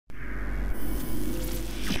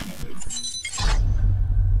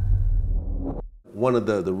one of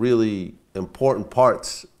the really important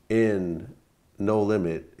parts in No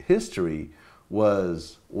Limit history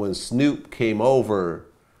was when Snoop came over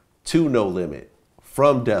to No Limit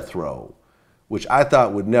from Death Row, which I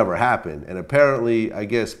thought would never happen. And apparently, I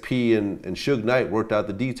guess P and Suge Knight worked out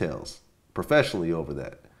the details professionally over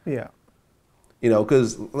that. Yeah. You know,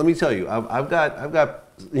 because let me tell you, I've got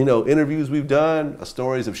you know, interviews we've done,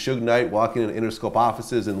 stories of Suge Knight walking in Interscope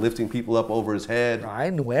offices and lifting people up over his head.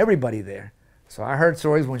 I knew everybody there. So I heard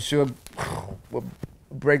stories when Suge would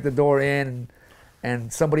break the door in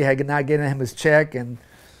and somebody had not getting him his check and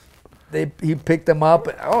he picked them up.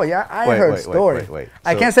 Oh yeah, I heard stories. Wait.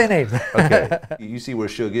 I can't say names. Okay, you see where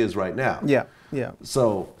Suge is right now. Yeah, yeah.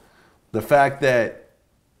 So the fact that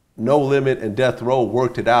No Limit and Death Row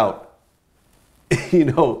worked it out, you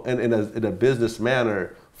know, in a business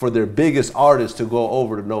manner for their biggest artists to go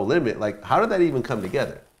over to No Limit, like how did that even come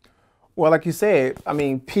together? Well, like you said, I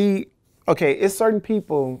mean, it's certain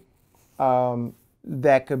people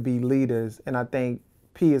that could be leaders, and I think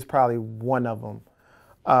P is probably one of them.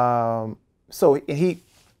 So he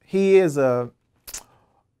is a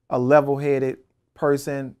level-headed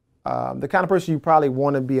person, the kind of person you probably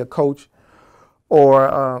want to be a coach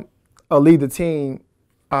or lead the team.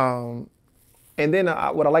 And then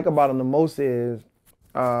what I like about him the most is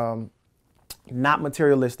not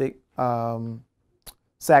materialistic,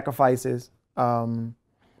 sacrifices, and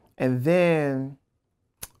then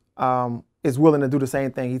is willing to do the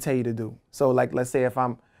same thing he tell you to do. So like, let's say if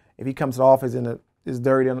he comes to the office and it's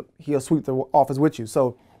dirty, he'll sweep the office with you.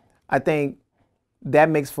 So I think that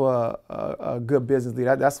makes for a good business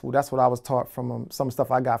leader. That's what I was taught from him. Some stuff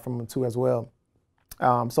I got from him too as well.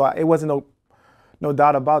 So it wasn't no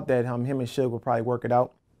doubt about that. Him and Suge would probably work it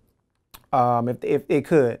out. If it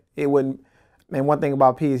could, it wouldn't. And one thing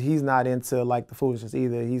about P is he's not into like the foolishness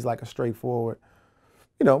either. He's like a straightforward,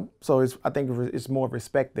 you know. So I think it's more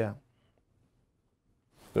respect there.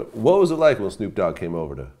 What was it like when Snoop Dogg came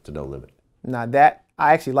over to No Limit? Now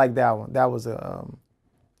I actually like that one. That was a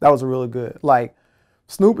really good. Like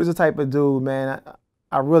Snoop is the type of dude, man.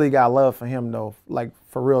 I really got love for him though. Like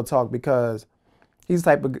for real talk, because he's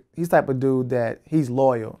type of dude that he's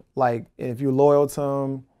loyal. Like if you're loyal to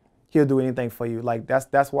him, he'll do anything for you. Like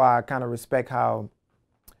that's why I kind of respect how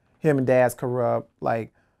him and Dad's corrupt.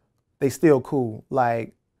 Like they still cool.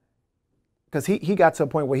 Like because he got to a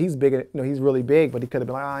point where he's big. You know, he's really big, but he could have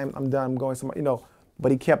been like, I'm done. I'm going somewhere. You know,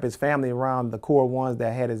 but he kept his family around, the core ones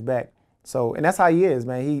that had his back. So and that's how he is,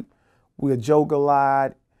 man. We would joke a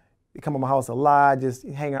lot. He come to my house a lot, just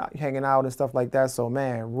hanging out and stuff like that. So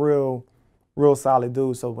man, real solid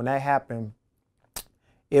dude. So when that happened,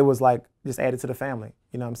 it was like just added to the family.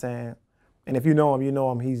 You know what I'm saying? And if you know him, you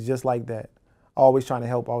know him. He's just like that. Always trying to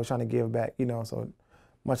help, always trying to give back, you know. So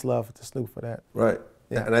much love to Snoop for that. Right.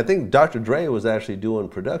 Yeah. And I think Dr. Dre was actually doing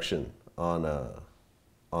production on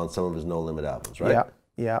some of his No Limit albums, right?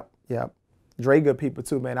 Yeah. Dre good people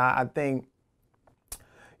too, man. I think,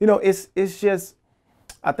 you know, it's just,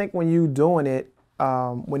 I think when you doing it,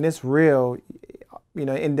 when it's real, you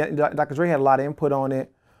know, and Dr. Dre had a lot of input on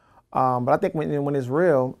it. But I think when it's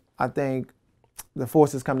real, I think the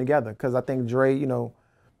forces come together. Because I think Dre, you know,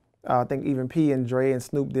 I think even P and Dre and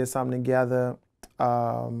Snoop did something together.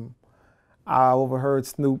 I overheard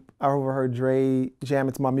Dre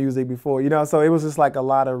jamming to my music before, you know, so it was just like a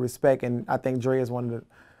lot of respect. And I think Dre is one of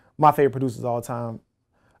my favorite producers of all time,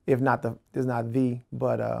 if not the,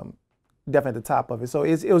 but definitely at the top of it. So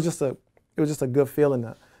it was just a good feeling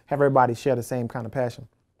to have everybody share the same kind of passion.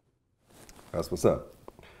 That's what's up.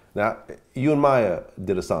 Now, you and Maya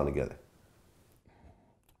did a song together.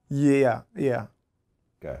 Yeah. Okay.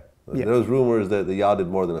 Yeah. There was rumors that y'all did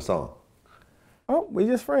more than a song. Oh, we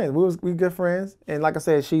just friends. We good friends, and like I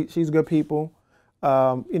said, she's good people.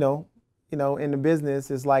 You know, in the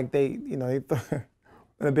business, it's like in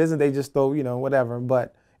the business they just throw, you know, whatever.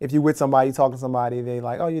 But if you with somebody, you talking to somebody, they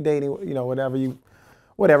like, oh, you're dating, you know,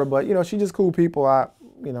 whatever. But you know, she just cool people. I,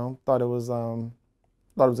 you know, thought it was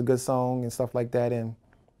a good song and stuff like that, and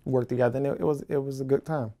worked together, and it was a good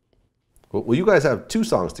time. Well, you guys have two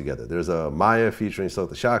songs together. There's a Maya featuring Silkk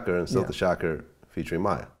the Shocker and Silkk the Shocker featuring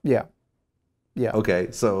Maya. Yeah. Okay,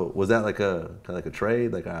 so was that like kind of like a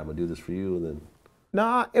trade? Like, I'm gonna do this for you, and then.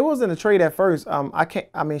 Nah, it wasn't a trade at first.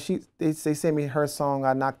 They sent me her song.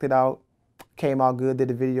 I knocked it out, came out good. Did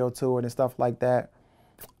the video to it and stuff like that.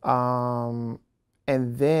 And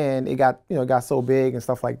then it got so big and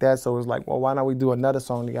stuff like that. So it was like, well, why not we do another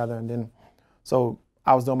song together? And then, so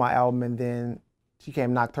I was doing my album, and then she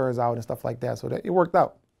came, knocked hers out and stuff like that. So it worked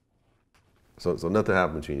out. So nothing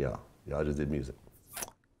happened between y'all. Y'all just did music.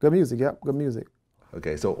 Good music, yep, good music.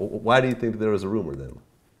 Okay, so why do you think there was a rumor then?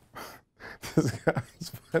 this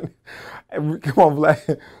guy's funny. Come on,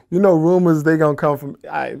 Vlad. You know rumors, they gonna come from,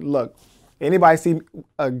 look, anybody see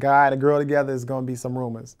a guy and a girl together, it's gonna be some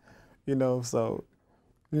rumors. You know, so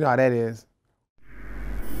you know how that is.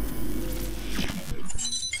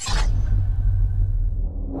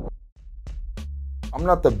 I'm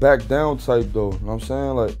not the back down type though, you know what I'm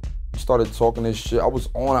saying? Like, he started talking this shit. I was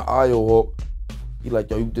on an aisle hook. He like,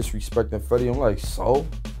 yo, you disrespecting Freddie. I'm like, so?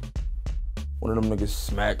 One of them niggas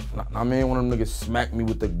smacked, one of them niggas smacked me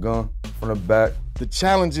with the gun from the back. The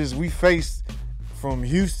challenges we faced from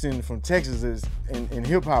Houston, from Texas in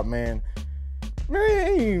hip hop, man,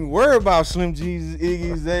 I ain't worried about Slim G's,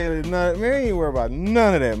 Iggy's, Azalea, man, I ain't worried about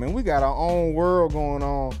none of that, man. We got our own world going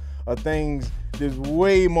on of things that's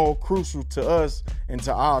way more crucial to us and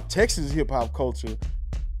to our Texas hip hop culture